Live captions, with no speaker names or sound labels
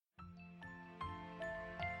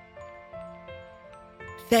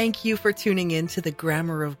Thank you for tuning in to The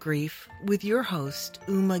Grammar of Grief with your host,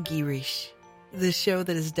 Uma Girish, the show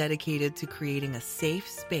that is dedicated to creating a safe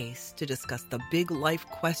space to discuss the big life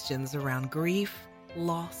questions around grief,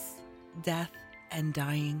 loss, death, and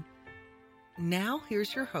dying. Now,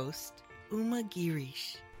 here's your host, Uma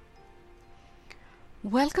Girish.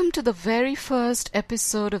 Welcome to the very first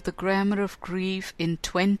episode of The Grammar of Grief in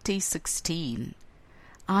 2016.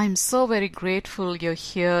 I'm so very grateful you're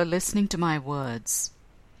here listening to my words.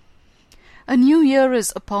 A new year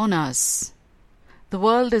is upon us. The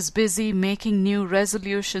world is busy making new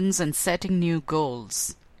resolutions and setting new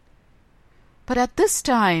goals. But at this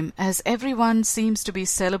time, as everyone seems to be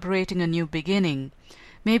celebrating a new beginning,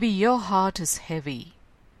 maybe your heart is heavy.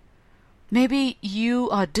 Maybe you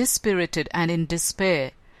are dispirited and in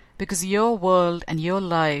despair because your world and your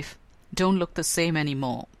life don't look the same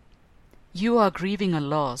anymore. You are grieving a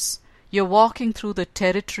loss. You're walking through the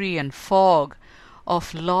territory and fog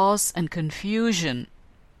of loss and confusion.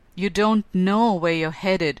 You don't know where you're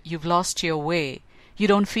headed. You've lost your way. You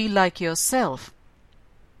don't feel like yourself.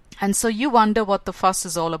 And so you wonder what the fuss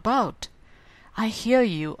is all about. I hear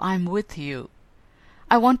you. I'm with you.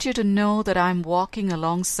 I want you to know that I'm walking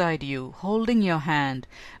alongside you, holding your hand,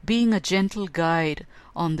 being a gentle guide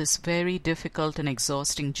on this very difficult and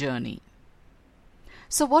exhausting journey.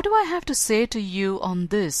 So what do I have to say to you on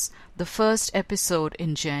this, the first episode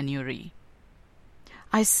in January?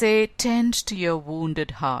 I say, tend to your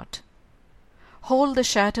wounded heart. Hold the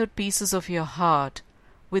shattered pieces of your heart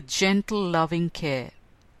with gentle, loving care.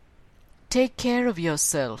 Take care of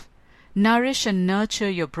yourself. Nourish and nurture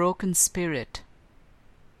your broken spirit.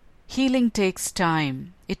 Healing takes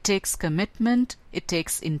time. It takes commitment. It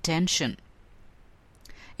takes intention.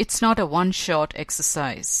 It's not a one-shot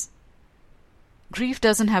exercise. Grief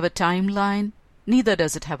doesn't have a timeline, neither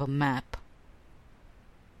does it have a map.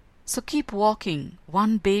 So keep walking,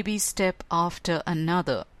 one baby step after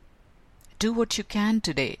another. Do what you can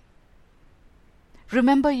today.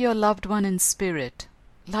 Remember your loved one in spirit.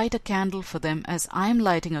 Light a candle for them as I'm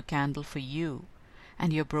lighting a candle for you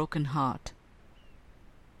and your broken heart.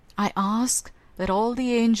 I ask that all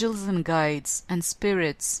the angels and guides and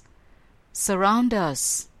spirits surround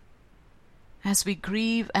us as we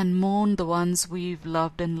grieve and mourn the ones we've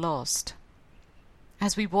loved and lost,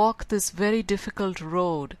 as we walk this very difficult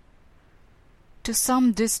road to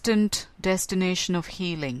some distant destination of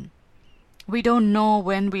healing. We don't know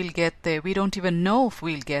when we'll get there. We don't even know if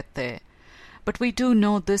we'll get there. But we do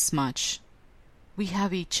know this much. We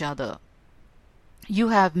have each other. You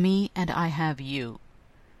have me and I have you.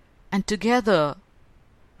 And together,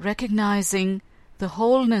 recognizing the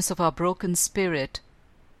wholeness of our broken spirit,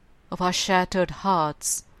 of our shattered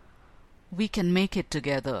hearts, we can make it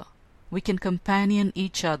together. We can companion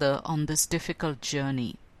each other on this difficult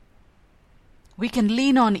journey. We can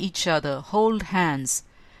lean on each other, hold hands,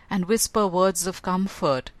 and whisper words of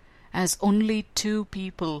comfort as only two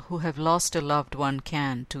people who have lost a loved one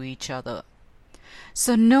can to each other.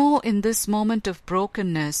 So know in this moment of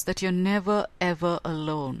brokenness that you're never ever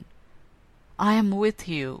alone. I am with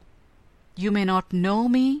you. You may not know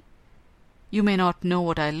me. You may not know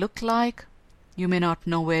what I look like. You may not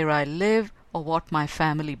know where I live or what my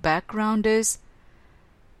family background is.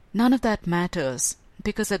 None of that matters,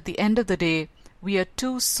 because at the end of the day, we are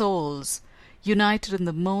two souls united in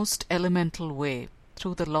the most elemental way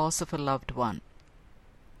through the loss of a loved one.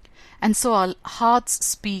 And so our hearts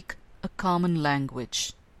speak a common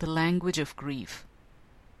language, the language of grief.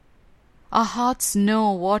 Our hearts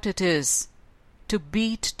know what it is to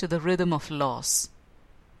beat to the rhythm of loss.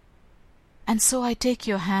 And so I take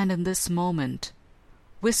your hand in this moment,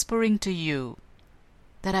 whispering to you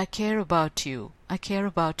that I care about you, I care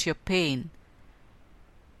about your pain,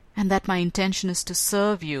 and that my intention is to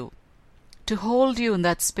serve you, to hold you in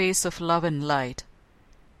that space of love and light,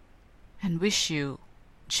 and wish you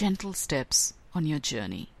gentle steps on your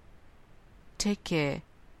journey. Take care.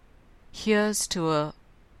 Here's to a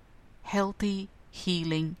healthy,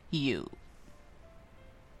 healing you.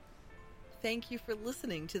 Thank you for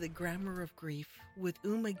listening to The Grammar of Grief with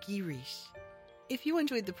Uma Girish. If you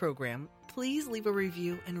enjoyed the program, please leave a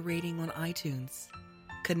review and rating on iTunes.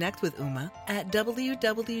 Connect with Uma at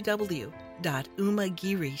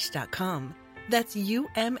www.umagirish.com. That's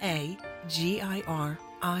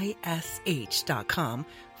UMAGIRISH.com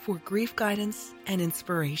for grief guidance and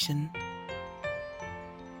inspiration.